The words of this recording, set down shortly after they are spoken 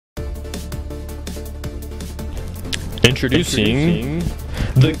Introducing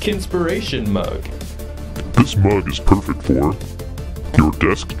the Kinspiration Mug. This mug is perfect for your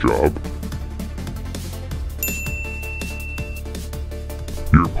desk job,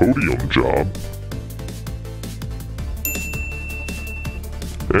 your podium job,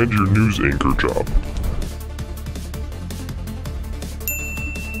 and your news anchor job.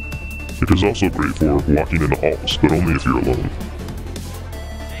 It is also great for walking in the halls, but only if you're alone.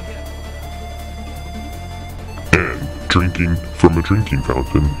 And drinking from a drinking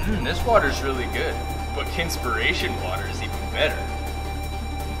fountain. This water's really good, but Kinspiration water is even better.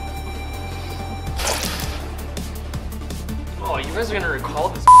 Oh, you guys are gonna recall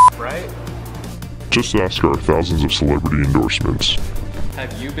this, right? Just ask our thousands of celebrity endorsements.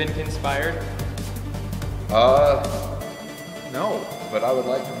 Have you been Kinspired? No, but I would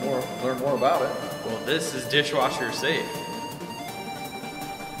like to learn more about it. Well, this is dishwasher safe.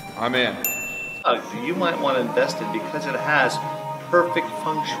 I'm in. You might want to invest in because it has perfect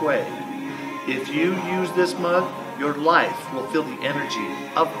feng shui. If you use this mug, your life will feel the energy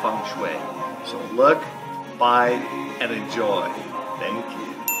of feng shui. So look, buy, and enjoy. Thank you.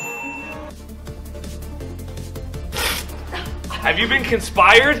 Have you been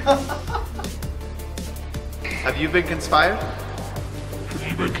conspired? Have you been conspired? Have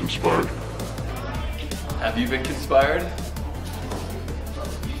you been conspired? Have you been conspired?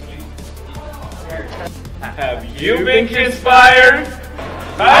 Have you been conspired?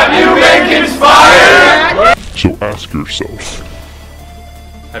 Have you been conspired? So ask yourself,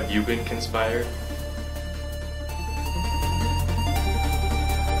 Have you been conspired?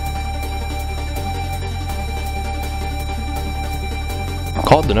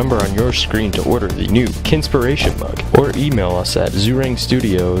 Call the number on your screen to order the new Kinspiration Mug, or email us at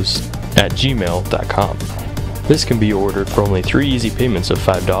zoorangstudios@gmail.com. This can be ordered for only 3 easy payments of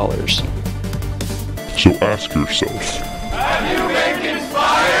 $5. so ask yourself. Have you